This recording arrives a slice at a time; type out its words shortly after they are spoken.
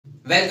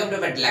Welcome to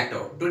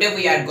Lecto. Today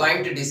we are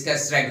going to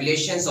discuss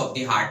regulations of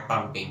the heart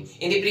pumping.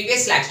 In the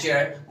previous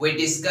lecture, we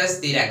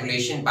discussed the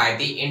regulation by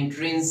the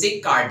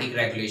intrinsic cardiac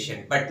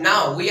regulation. But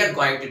now we are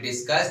going to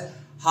discuss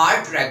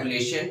heart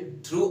regulation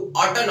through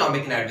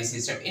autonomic nervous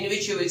system, in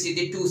which you will see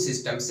the two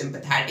systems,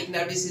 sympathetic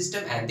nervous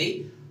system and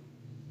the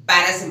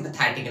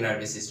parasympathetic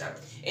nervous system.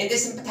 In the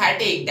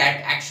sympathetic,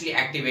 that actually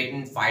activate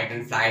in fight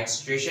and flight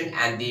situation,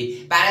 and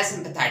the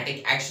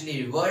parasympathetic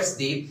actually reverse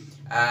the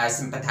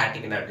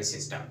sympathetic nervous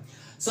system.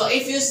 So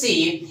if you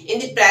see, in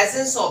the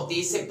presence of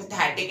the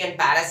sympathetic and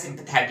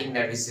parasympathetic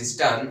nervous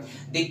system,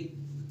 the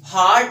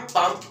heart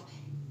pump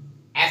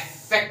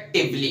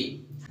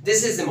effectively.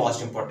 This is the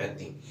most important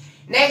thing.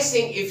 Next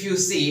thing, if you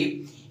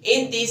see,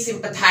 in the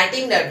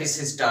sympathetic nervous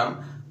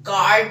system,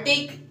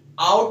 cardiac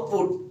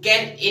output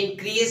can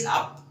increase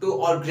up to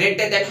or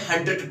greater than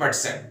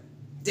 100%.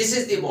 This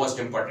is the most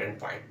important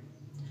point.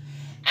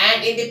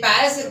 And in the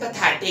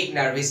parasympathetic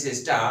nervous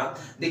system,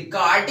 the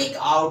cardiac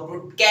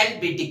output can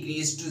be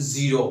decreased to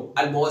zero,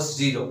 almost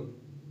zero.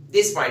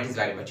 This point is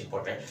very much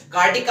important.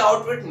 Cardiac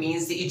output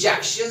means the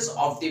ejections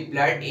of the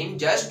blood in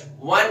just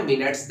 1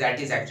 minute. That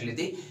is actually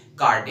the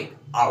cardiac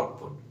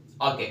output.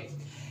 Okay.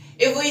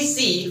 If we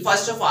see,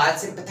 first of all,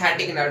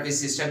 sympathetic nervous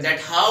system,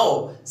 that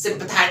how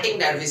sympathetic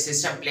nervous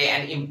system play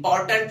an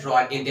important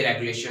role in the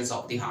regulations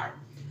of the heart.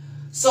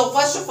 So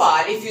first of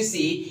all, if you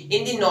see,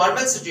 in the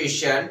normal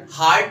situation,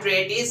 heart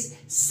rate is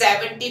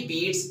 70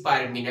 beats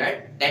per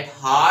minute. That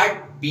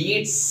heart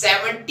beats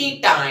 70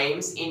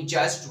 times in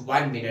just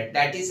 1 minute.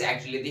 That is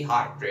actually the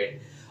heart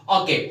rate.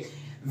 Okay,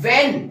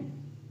 when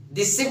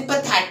the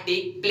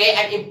sympathetic play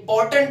an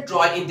important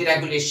role in the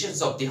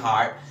regulations of the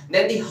heart,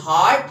 then the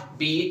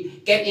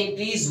heartbeat can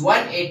increase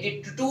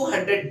 180 to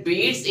 200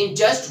 beats in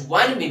just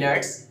 1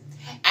 minute,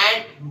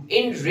 and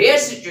in rare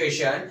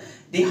situation,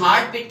 the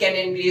heartbeat can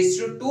increase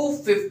to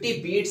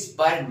 250 beats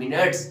per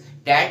minute.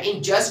 That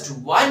in just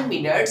 1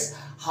 minute,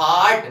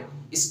 heart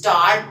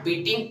start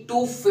beating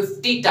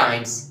 250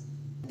 times.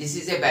 This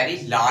is a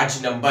very large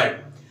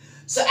number.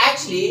 So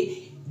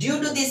actually,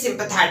 due to the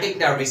sympathetic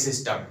nervous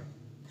system,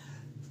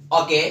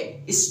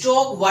 okay,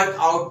 stroke work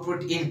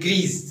output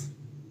increased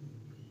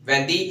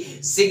when the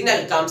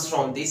signal comes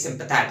from the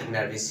sympathetic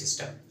nervous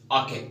system.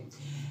 Okay,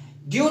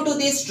 due to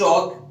the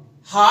stroke,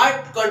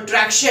 heart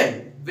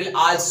contraction will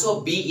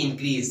also be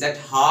increased. That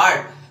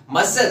heart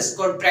muscles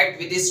contract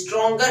with a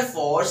stronger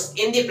force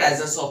in the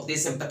presence of the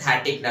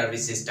sympathetic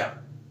nervous system.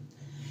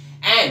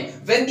 And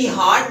when the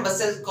heart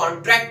muscles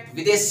contract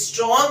with a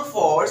strong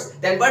force,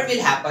 then what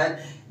will happen?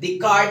 The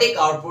cardiac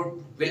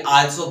output will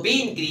also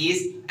be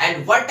increased.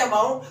 And what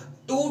amount?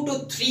 2 to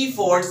 3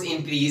 folds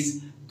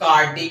increase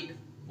cardiac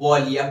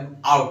volume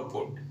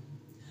output.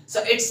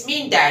 So it's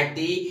mean that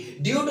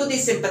due to the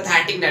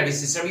sympathetic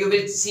nervous system, you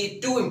will see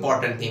two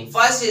important things.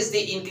 First is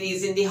the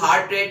increase in the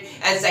heart rate,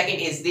 and second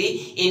is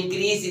the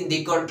increase in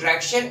the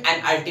contraction,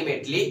 and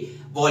ultimately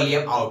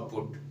volume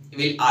output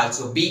will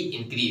also be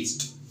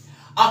increased.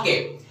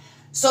 Okay,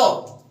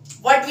 so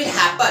what will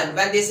happen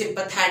when the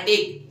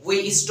sympathetic,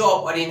 we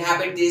stop or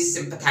inhibit this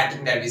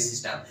sympathetic nervous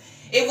system?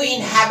 If we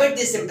inhibit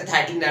the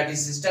sympathetic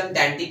nervous system,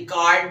 then the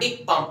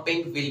cardiac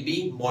pumping will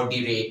be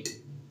moderate.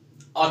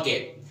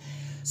 Okay.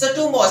 So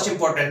two most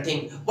important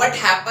things, what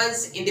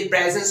happens in the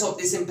presence of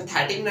the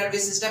sympathetic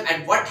nervous system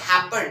and what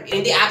happened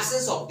in the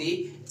absence of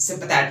the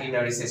sympathetic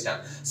nervous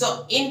system.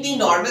 So in the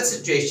normal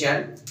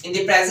situation, in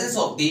the presence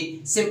of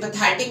the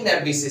sympathetic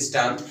nervous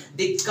system,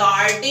 the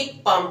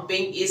cardiac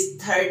pumping is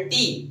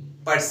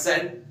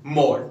 30%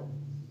 more.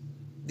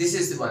 This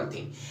is the one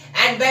thing.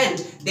 And when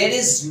there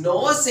is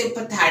no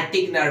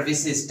sympathetic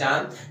nervous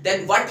system,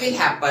 then what will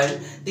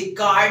happen? The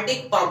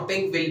cardiac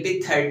pumping will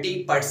be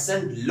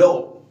 30%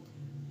 low.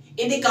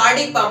 In the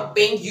cardiac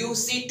pumping, you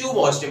see two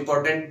most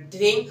important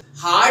things,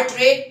 heart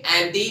rate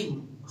and the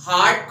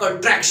heart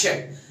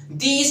contraction.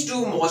 These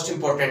two most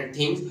important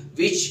things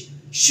which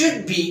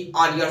should be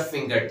on your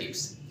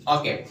fingertips.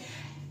 Okay.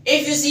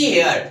 If you see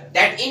here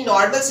that in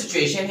normal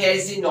situation, here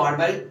is the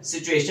normal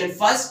situation.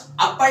 First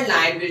upper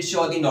line will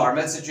show the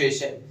normal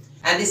situation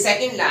and the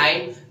second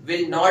line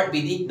will not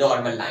be the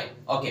normal line.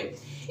 Okay.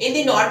 In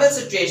the normal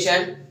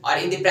situation or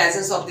in the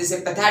presence of the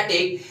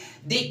sympathetic,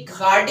 the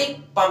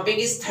cardiac pumping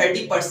is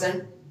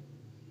 30%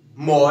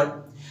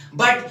 more,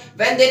 but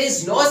when there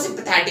is no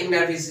sympathetic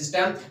nervous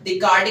system, the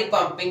cardiac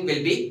pumping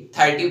will be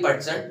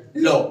 30%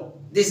 low.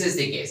 This is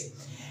the case.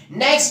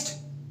 Next,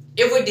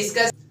 if we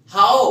discuss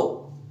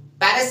how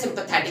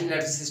parasympathetic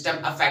nervous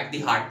system affect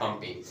the heart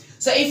pumping.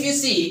 So if you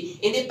see,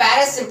 in the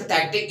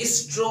parasympathetic,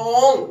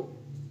 strong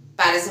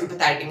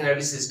parasympathetic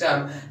nervous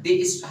system,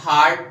 the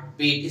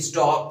heartbeat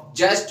stop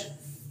just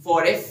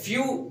for a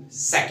few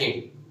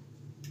seconds.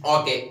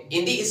 Okay,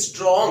 in the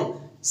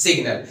strong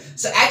signal.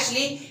 So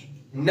actually,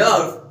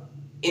 nerve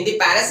in the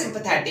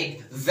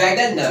parasympathetic,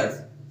 vagal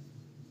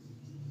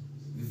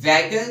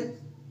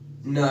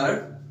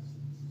nerve,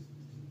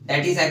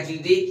 that is actually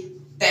the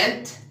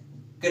 10th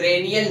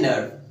cranial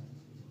nerve,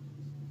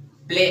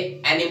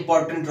 play an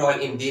important role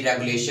in the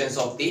regulations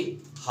of the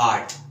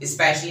heart,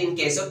 especially in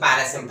case of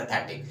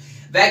parasympathetic.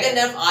 Vagal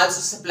nerve also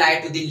supply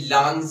to the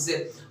lungs,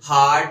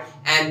 heart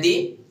and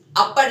the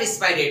upper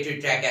respiratory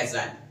tract as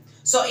well.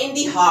 So in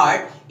the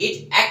heart,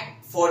 it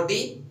acts for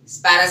the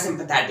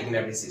parasympathetic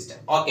nervous system.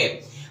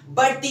 Okay.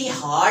 But the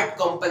heart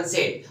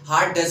compensate.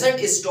 Heart doesn't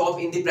stop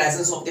in the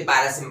presence of the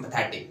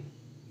parasympathetic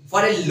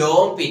for a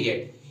long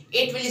period.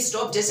 It will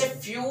stop just a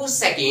few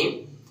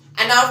seconds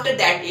and after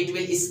that it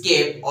will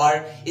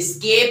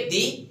escape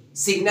the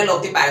signal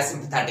of the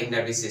parasympathetic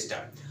nervous system.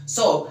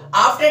 So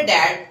after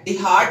that the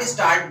heart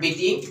start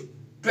beating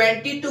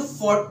 20 to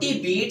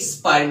 40 beats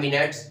per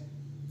minute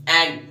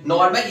and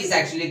normal is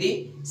actually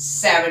the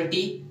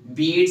 70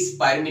 beats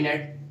per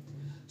minute.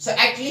 So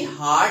actually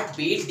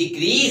heartbeat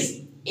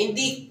decrease in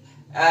the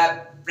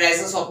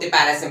presence of the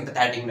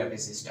parasympathetic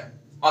nervous system.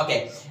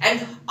 Okay,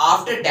 and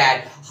after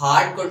that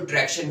heart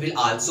contraction will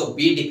also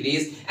be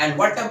decreased, and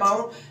what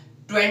amount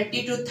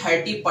 20 to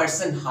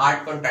 30%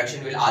 heart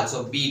contraction will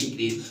also be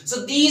decreased.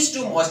 So these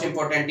two most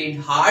important in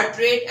heart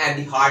rate and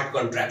the heart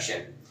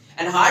contraction.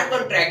 And heart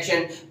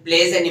contraction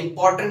plays an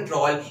important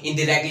role in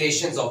the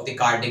regulations of the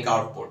cardiac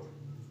output.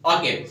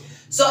 Okay,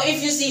 so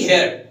if you see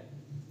here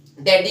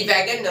that the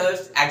vagal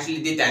nerve,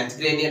 actually the 10th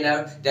cranial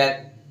nerve,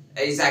 that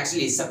is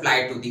actually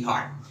supplied to the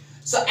heart.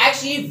 So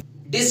actually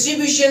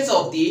distributions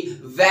of the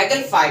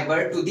vagal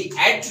fiber to the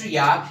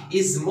atria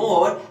is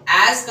more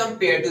as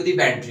compared to the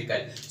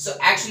ventricle. So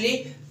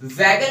actually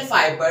vagal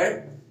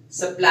fiber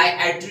supply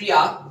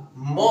atria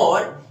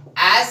more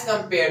as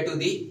compared to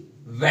the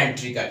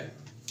ventricle.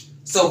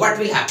 So what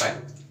will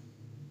happen?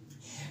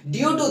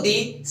 Due to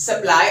the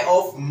supply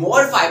of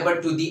more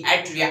fiber to the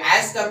atria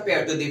as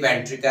compared to the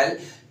ventricle,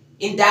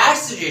 in that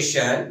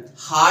situation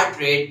heart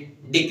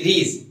rate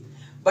decrease,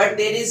 but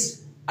there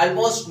is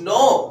almost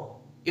no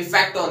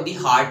effect on the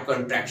heart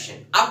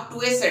contraction up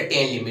to a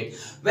certain limit.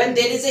 When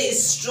there is a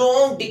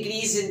strong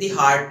decrease in the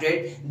heart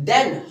rate,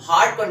 then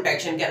heart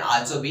contraction can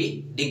also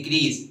be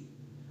decreased.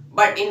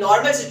 But in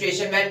normal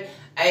situation, when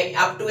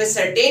up to a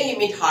certain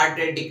limit heart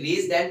rate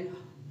decrease, then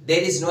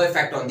there is no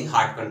effect on the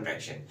heart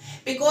contraction,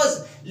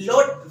 because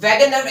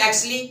vagal nerve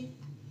actually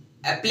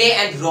play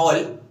a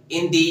role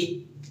in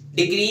the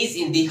decrease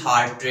in the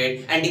heart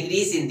rate and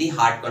decrease in the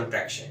heart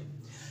contraction.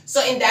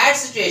 So in that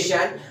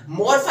situation,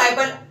 more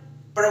fiber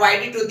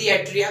provided to the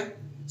atria,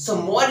 so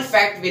more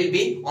effect will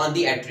be on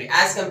the atria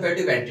as compared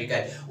to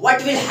ventricle.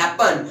 What will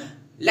happen?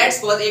 Let's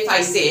suppose if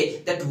I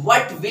say that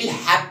what will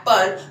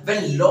happen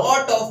when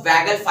lot of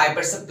vagal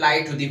fiber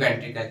supply to the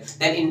ventricle,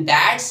 then in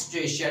that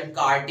situation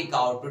cardiac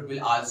output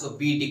will also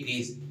be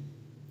decreased.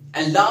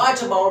 A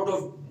large amount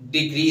of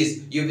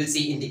decrease you will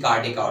see in the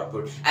cardiac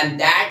output, and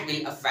that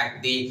will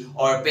affect the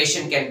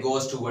patient can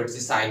goes towards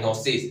the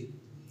cyanosis.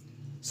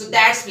 So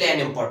that's play an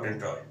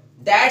important role.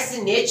 That's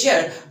the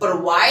nature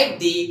provide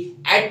the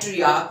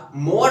atria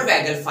more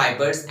vagal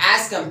fibers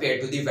as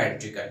compared to the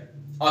ventricle.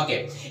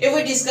 Okay, if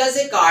we discuss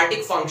a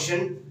cardiac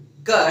function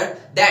curve,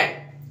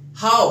 that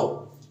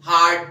how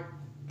heart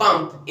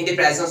pump in the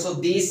presence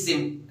of these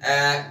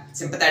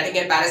sympathetic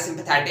and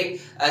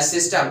parasympathetic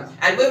system,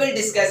 and we will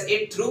discuss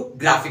it through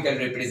graphical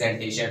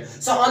representation.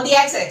 So on the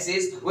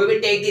x-axis we will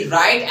take the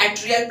right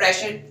atrial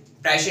pressure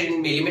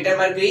in millimeter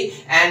mercury,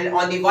 and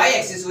on the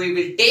y-axis we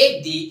will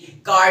take the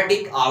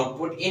cardiac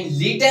output in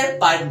liter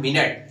per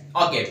minute.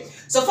 Okay,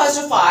 so first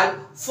of all,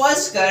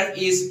 first curve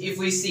is, if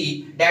we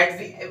see that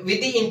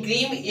with the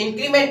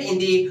increment in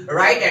the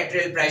right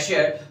atrial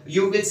pressure,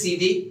 you will see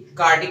the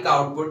cardiac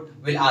output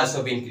will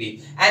also be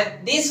increased.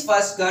 And this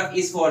first curve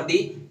is for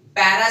the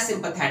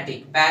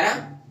parasympathetic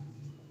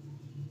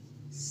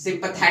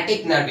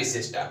nervous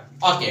system.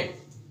 Okay,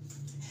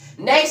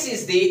 next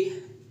is the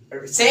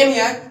same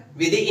here.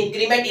 With the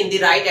increment in the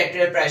right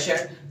atrial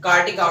pressure,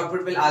 cardiac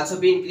output will also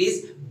be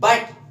increased,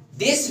 but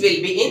this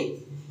will be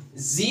in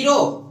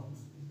zero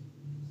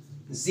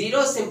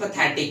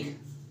sympathetic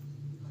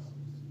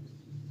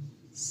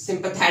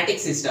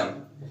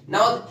system.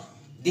 Now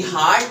the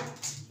heart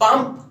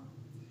pump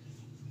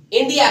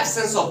in the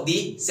absence of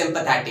the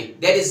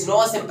sympathetic. There is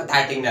no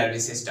sympathetic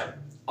nervous system.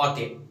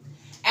 Okay,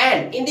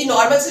 and in the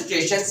normal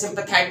situation,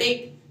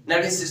 sympathetic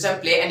nervous system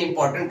play an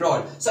important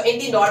role. So in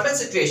the normal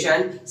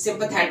situation,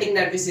 sympathetic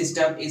nervous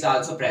system is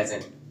also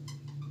present.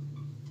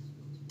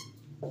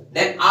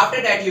 Then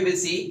after that you will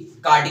see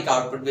cardiac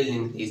output will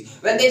increase.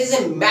 When there is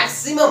a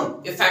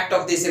maximum effect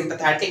of the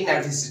sympathetic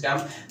nervous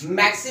system,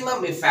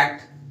 maximum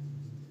effect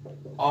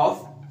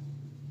of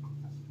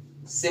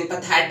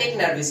sympathetic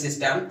nervous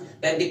system,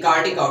 then the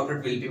cardiac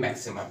output will be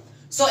maximum.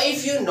 So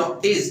if you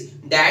notice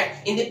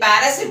that in the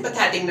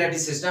parasympathetic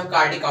nervous system,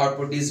 cardiac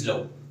output is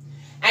low.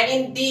 And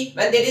in the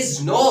when there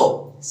is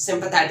no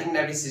sympathetic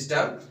nervous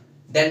system,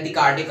 then the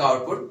cardiac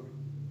output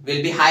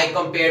will be high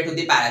compared to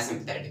the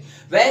parasympathetic.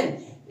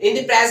 When in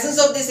the presence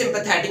of the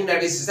sympathetic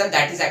nervous system,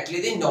 that is actually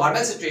the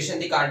normal situation,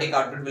 the cardiac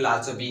output will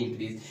also be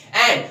increased.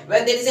 And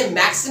when there is a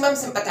maximum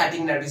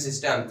sympathetic nervous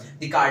system,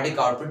 the cardiac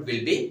output will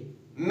be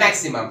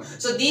maximum.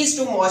 So these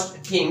two most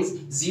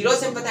things, zero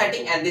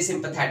sympathetic and the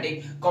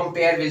sympathetic,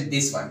 compare with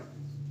this one.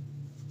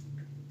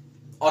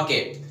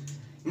 Okay.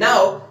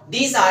 Now,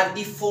 these are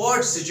the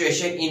four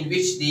situations in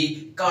which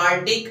the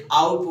cardiac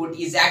output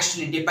is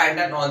actually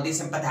dependent on the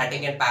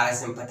sympathetic and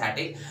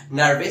parasympathetic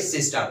nervous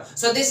system.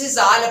 So this is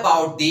all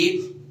about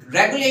the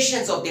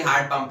regulations of the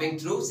heart pumping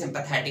through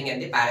sympathetic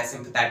and the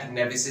parasympathetic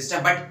nervous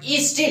system. But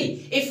still,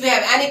 if you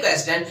have any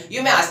question,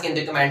 you may ask in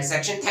the comment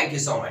section. Thank you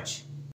so much.